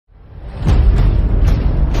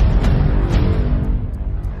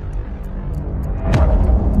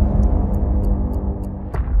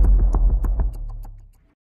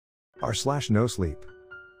r/nosleep.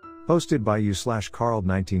 Hosted by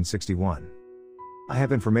you/Carl1961. I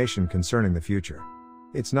have information concerning the future.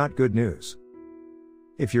 It's not good news.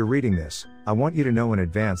 If you're reading this, I want you to know in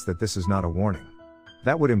advance that this is not a warning.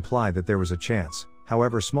 That would imply that there was a chance,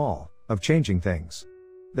 however small, of changing things.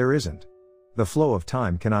 There isn't. The flow of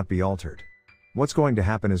time cannot be altered. What's going to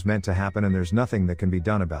happen is meant to happen and there's nothing that can be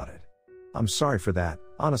done about it. I'm sorry for that,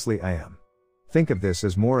 honestly I am. Think of this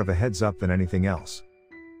as more of a heads up than anything else.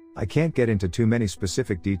 I can't get into too many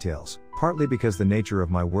specific details, partly because the nature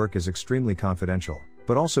of my work is extremely confidential,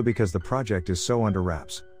 but also because the project is so under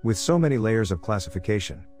wraps, with so many layers of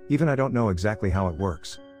classification, even I don't know exactly how it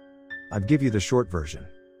works. I'll give you the short version.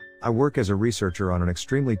 I work as a researcher on an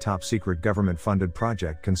extremely top-secret government-funded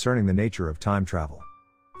project concerning the nature of time travel.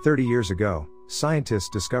 30 years ago, scientists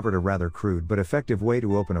discovered a rather crude but effective way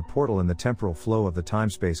to open a portal in the temporal flow of the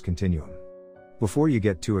time-space continuum. Before you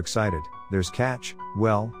get too excited, there's catch,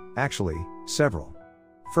 well, actually, several.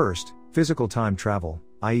 First, physical time travel,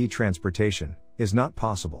 i.e. transportation, is not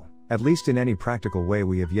possible, at least in any practical way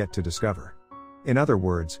we have yet to discover. In other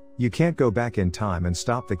words, you can't go back in time and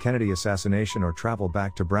stop the Kennedy assassination or travel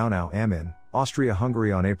back to Braunau am Inn,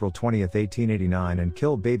 Austria-Hungary on April 20, 1889 and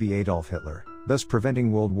kill baby Adolf Hitler, thus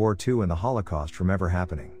preventing World War II and the Holocaust from ever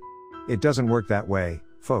happening. It doesn't work that way,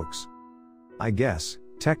 folks. I guess,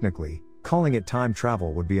 technically, calling it time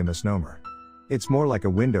travel would be a misnomer. It's more like a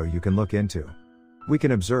window you can look into. We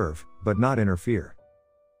can observe, but not interfere.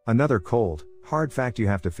 Another cold, hard fact you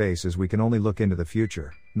have to face is we can only look into the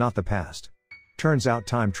future, not the past. Turns out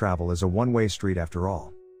time travel is a one-way street after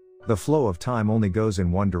all. The flow of time only goes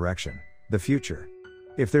in one direction, the future.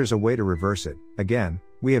 If there's a way to reverse it, again,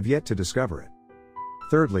 we have yet to discover it.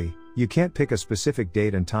 Thirdly, you can't pick a specific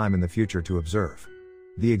date and time in the future to observe.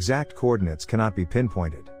 The exact coordinates cannot be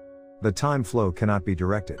pinpointed. The time flow cannot be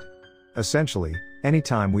directed. Essentially,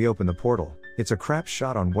 anytime we open the portal, it's a crap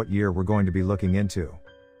shot on what year we're going to be looking into.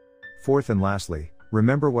 Fourth and lastly,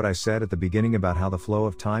 remember what I said at the beginning about how the flow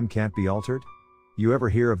of time can't be altered? You ever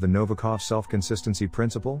hear of the Novikov self-consistency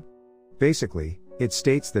principle? Basically, it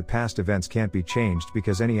states that past events can't be changed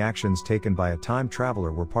because any actions taken by a time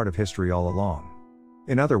traveler were part of history all along.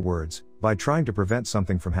 In other words, by trying to prevent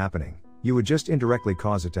something from happening, you would just indirectly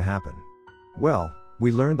cause it to happen. Well,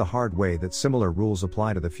 we learned the hard way that similar rules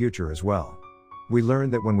apply to the future as well. We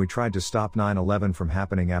learned that when we tried to stop 9/11 from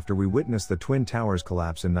happening after we witnessed the Twin Towers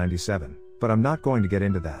collapse in '97, but I'm not going to get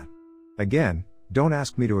into that. Again, don't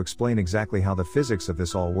ask me to explain exactly how the physics of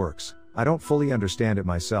this all works, I don't fully understand it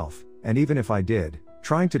myself, and even if I did,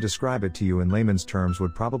 trying to describe it to you in layman's terms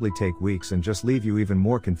would probably take weeks and just leave you even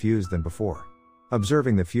more confused than before.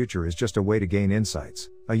 Observing the future is just a way to gain insights,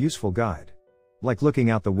 a useful guide. Like looking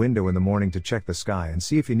out the window in the morning to check the sky and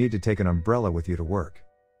see if you need to take an umbrella with you to work.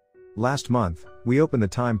 Last month, we opened the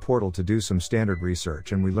time portal to do some standard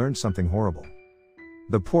research and we learned something horrible.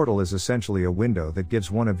 The portal is essentially a window that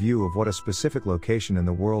gives one a view of what a specific location in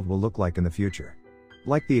the world will look like in the future.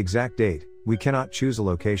 Like the exact date, we cannot choose a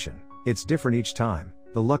location, it's different each time,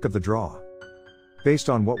 the luck of the draw. Based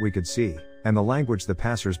on what we could see, and the language the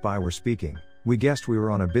passers-by were speaking, we guessed we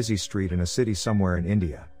were on a busy street in a city somewhere in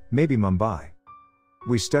India, maybe Mumbai.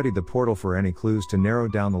 We studied the portal for any clues to narrow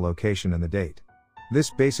down the location and the date. This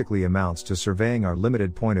basically amounts to surveying our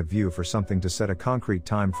limited point of view for something to set a concrete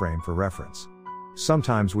time frame for reference.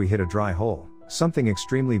 Sometimes we hit a dry hole, something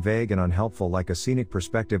extremely vague and unhelpful like a scenic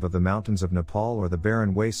perspective of the mountains of Nepal or the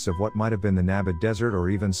barren wastes of what might have been the Nabad Desert, or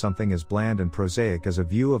even something as bland and prosaic as a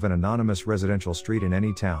view of an anonymous residential street in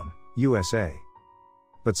any town, USA.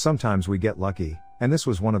 But sometimes we get lucky, and this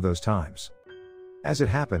was one of those times. As it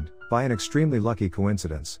happened, by an extremely lucky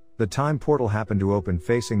coincidence, the time portal happened to open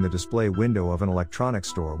facing the display window of an electronics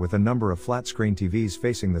store with a number of flat-screen TVs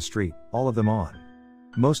facing the street, all of them on.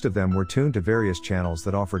 Most of them were tuned to various channels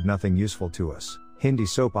that offered nothing useful to us, Hindi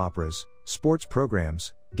soap operas, sports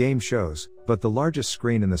programs, game shows, but the largest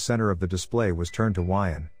screen in the center of the display was turned to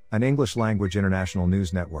YN, an English-language international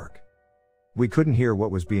news network. We couldn't hear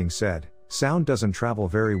what was being said, sound doesn't travel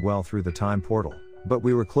very well through the time portal, but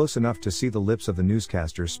we were close enough to see the lips of the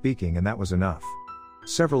newscasters speaking and that was enough.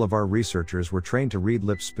 Several of our researchers were trained to read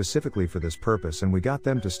lips specifically for this purpose and we got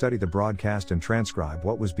them to study the broadcast and transcribe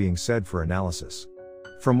what was being said for analysis.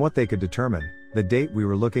 From what they could determine, the date we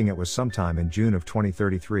were looking at was sometime in June of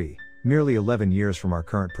 2033, merely 11 years from our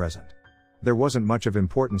current present. There wasn't much of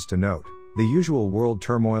importance to note, the usual world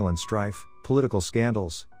turmoil and strife, political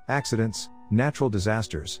scandals, accidents, natural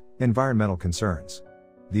disasters, environmental concerns.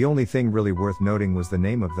 The only thing really worth noting was the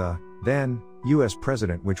name of the, then, US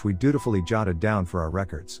President, which we dutifully jotted down for our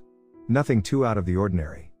records. Nothing too out of the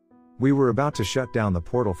ordinary. We were about to shut down the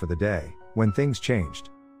portal for the day, when things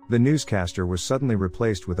changed. The newscaster was suddenly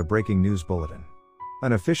replaced with a breaking news bulletin.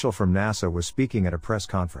 An official from NASA was speaking at a press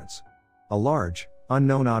conference. A large,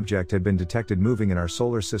 unknown object had been detected moving in our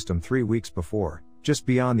solar system 3 weeks before, just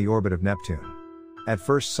beyond the orbit of Neptune. At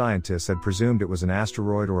first, scientists had presumed it was an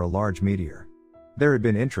asteroid or a large meteor. There had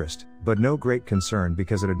been interest, but no great concern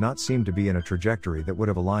because it had not seemed to be in a trajectory that would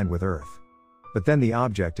have aligned with Earth. But then the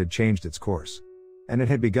object had changed its course. And it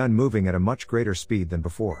had begun moving at a much greater speed than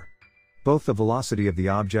before. Both the velocity of the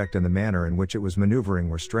object and the manner in which it was maneuvering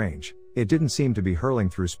were strange. It didn't seem to be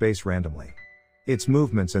hurling through space randomly. Its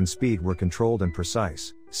movements and speed were controlled and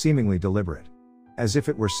precise, seemingly deliberate. As if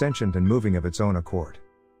it were sentient and moving of its own accord.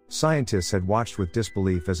 Scientists had watched with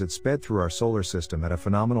disbelief as it sped through our solar system at a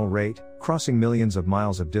phenomenal rate, crossing millions of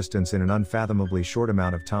miles of distance in an unfathomably short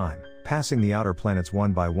amount of time, passing the outer planets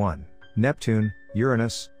one by one: Neptune,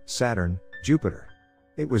 Uranus, Saturn, Jupiter.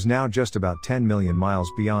 It was now just about 10 million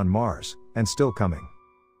miles beyond Mars, and still coming.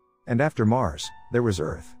 And after Mars, there was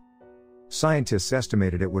Earth. Scientists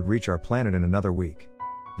estimated it would reach our planet in another week.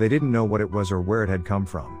 They didn't know what it was or where it had come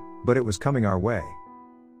from, but it was coming our way.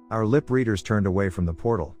 Our lip readers turned away from the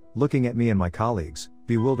portal, looking at me and my colleagues,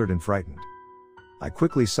 bewildered and frightened. I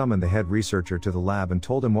quickly summoned the head researcher to the lab and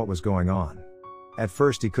told him what was going on. At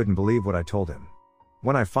first he couldn't believe what I told him.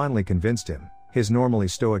 When I finally convinced him, his normally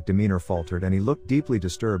stoic demeanor faltered and he looked deeply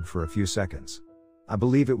disturbed for a few seconds. I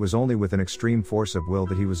believe it was only with an extreme force of will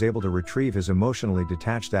that he was able to retrieve his emotionally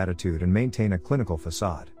detached attitude and maintain a clinical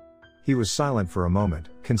facade. He was silent for a moment,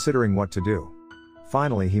 considering what to do.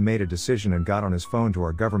 Finally he made a decision and got on his phone to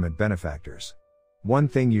our government benefactors. One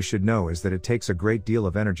thing you should know is that it takes a great deal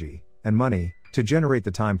of energy, and money, to generate the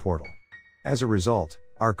time portal. As a result,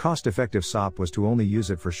 our cost-effective SOP was to only use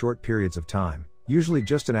it for short periods of time, usually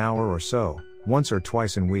just an hour or so, once or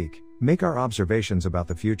twice a week, make our observations about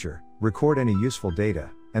the future, record any useful data,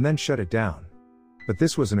 and then shut it down. But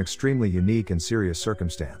this was an extremely unique and serious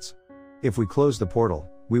circumstance. If we closed the portal,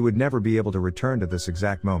 we would never be able to return to this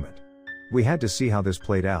exact moment. We had to see how this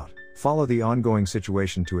played out, follow the ongoing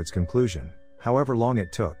situation to its conclusion, however long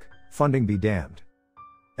it took, funding be damned.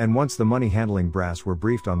 And once the money handling brass were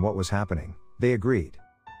briefed on what was happening, they agreed.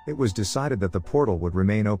 It was decided that the portal would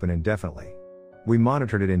remain open indefinitely. We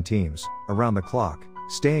monitored it in teams, around the clock,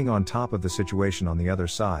 staying on top of the situation on the other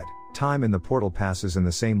side. Time in the portal passes in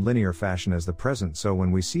the same linear fashion as the present, so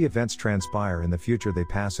when we see events transpire in the future they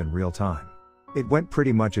pass in real time. It went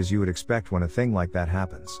pretty much as you would expect when a thing like that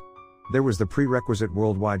happens. There was the prerequisite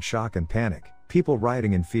worldwide shock and panic, people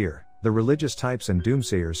rioting in fear, the religious types and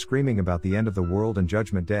doomsayers screaming about the end of the world and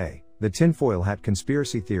Judgment Day, the tinfoil hat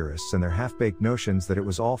conspiracy theorists and their half-baked notions that it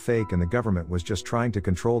was all fake and the government was just trying to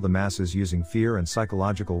control the masses using fear and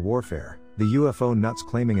psychological warfare, the UFO nuts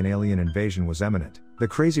claiming an alien invasion was imminent, the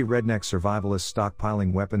crazy redneck survivalists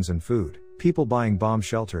stockpiling weapons and food, people buying bomb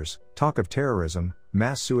shelters, talk of terrorism,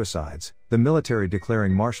 mass suicides, the military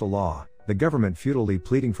declaring martial law, the government futilely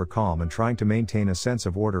pleading for calm and trying to maintain a sense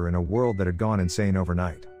of order in a world that had gone insane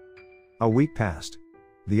overnight. A week passed.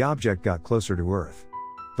 The object got closer to Earth.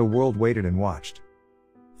 The world waited and watched.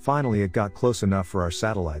 Finally it got close enough for our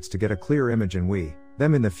satellites to get a clear image and we,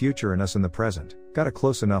 them in the future and us in the present, got a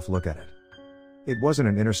close enough look at it. It wasn't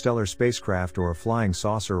an interstellar spacecraft or a flying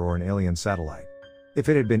saucer or an alien satellite. If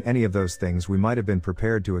it had been any of those things we might have been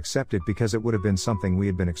prepared to accept it because it would have been something we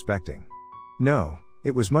had been expecting. No,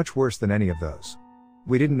 it was much worse than any of those.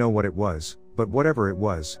 We didn't know what it was, but whatever it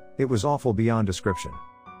was awful beyond description.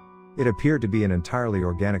 It appeared to be an entirely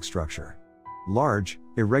organic structure. Large,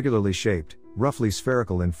 irregularly shaped, roughly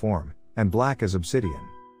spherical in form, and black as obsidian.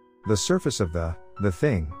 The surface of the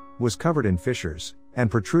thing, was covered in fissures, and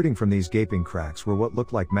protruding from these gaping cracks were what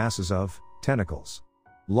looked like masses of tentacles.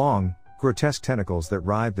 Long, grotesque tentacles that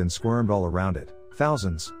writhed and squirmed all around it,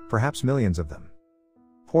 thousands, perhaps millions of them.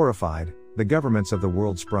 Horrified, the governments of the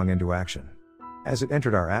world sprung into action. As it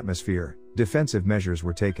entered our atmosphere, defensive measures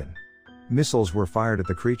were taken. Missiles were fired at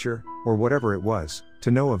the creature, or whatever it was,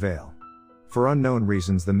 to no avail. For unknown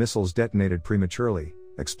reasons the missiles detonated prematurely,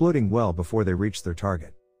 exploding well before they reached their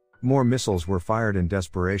target. More missiles were fired in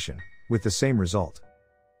desperation, with the same result.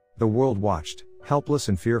 The world watched, helpless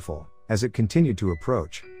and fearful, as it continued to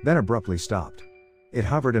approach, then abruptly stopped. It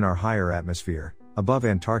hovered in our higher atmosphere, above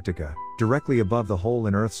Antarctica, directly above the hole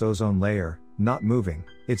in Earth's ozone layer, not moving,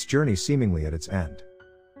 its journey seemingly at its end.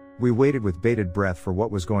 We waited with bated breath for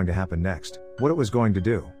what was going to happen next, what it was going to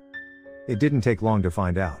do. It didn't take long to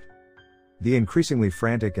find out. The increasingly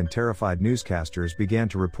frantic and terrified newscasters began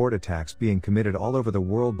to report attacks being committed all over the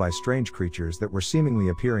world by strange creatures that were seemingly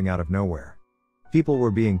appearing out of nowhere. People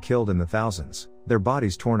were being killed in the thousands, their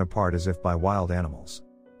bodies torn apart as if by wild animals.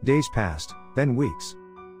 Days passed, then weeks.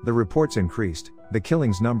 The reports increased, the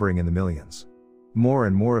killings numbering in the millions. More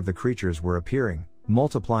and more of the creatures were appearing,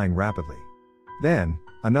 multiplying rapidly. Then,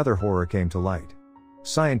 another horror came to light.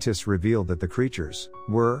 Scientists revealed that the creatures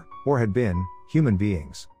were, or had been, human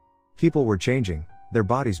beings. People were changing, their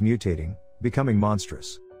bodies mutating, becoming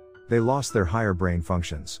monstrous. They lost their higher brain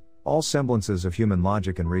functions, all semblances of human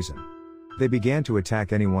logic and reason. They began to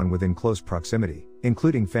attack anyone within close proximity,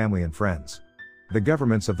 including family and friends. The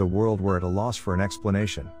governments of the world were at a loss for an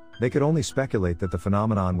explanation. They could only speculate that the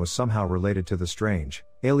phenomenon was somehow related to the strange,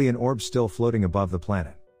 alien orbs still floating above the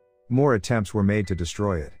planet. More attempts were made to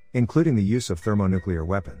destroy it, including the use of thermonuclear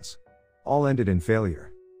weapons. All ended in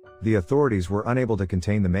failure. The authorities were unable to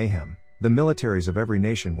contain the mayhem, the militaries of every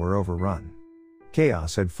nation were overrun.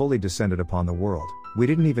 Chaos had fully descended upon the world, we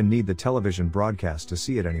didn't even need the television broadcast to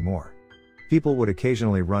see it anymore. People would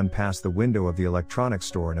occasionally run past the window of the electronics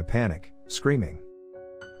store in a panic, screaming.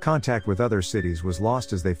 Contact with other cities was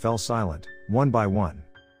lost as they fell silent, one by one.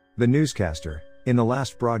 The newscaster, in the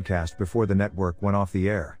last broadcast before the network went off the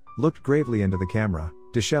air, looked gravely into the camera,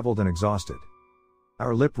 disheveled and exhausted.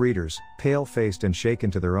 Our lip readers, pale-faced and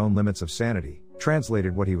shaken to their own limits of sanity,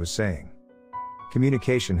 translated what he was saying.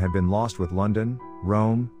 Communication had been lost with London,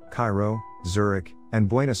 Rome, Cairo, Zurich, and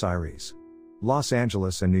Buenos Aires. Los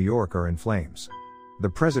Angeles and New York are in flames. The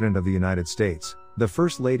President of the United States, the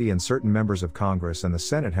First Lady and certain members of Congress and the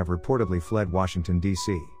Senate have reportedly fled Washington,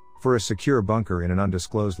 D.C., for a secure bunker in an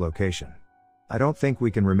undisclosed location. I don't think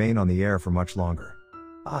we can remain on the air for much longer.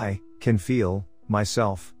 I can feel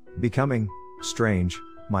myself becoming strange,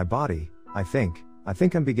 my body, I think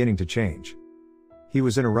I'm beginning to change. He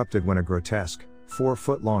was interrupted when a grotesque,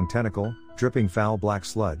 4-foot-long tentacle, dripping foul black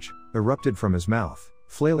sludge, erupted from his mouth,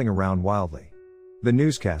 flailing around wildly. The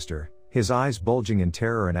newscaster, his eyes bulging in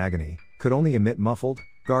terror and agony, could only emit muffled,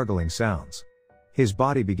 gargling sounds. His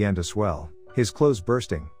body began to swell, his clothes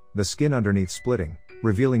bursting, the skin underneath splitting,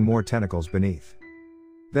 revealing more tentacles beneath.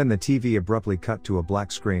 Then the TV abruptly cut to a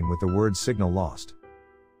black screen with the word signal lost.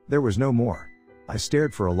 There was no more. I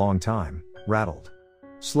stared for a long time, rattled.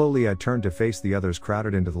 Slowly I turned to face the others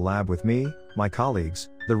crowded into the lab with me, my colleagues,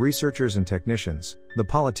 the researchers and technicians, the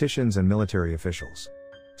politicians and military officials.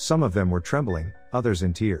 Some of them were trembling, others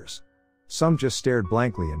in tears. Some just stared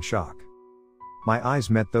blankly in shock. My eyes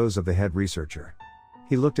met those of the head researcher.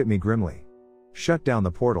 He looked at me grimly. Shut down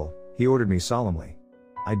the portal, he ordered me solemnly.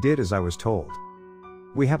 I did as I was told.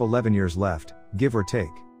 We have 11 years left, give or take.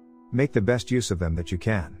 Make the best use of them that you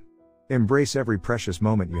can. Embrace every precious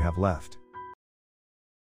moment you have left.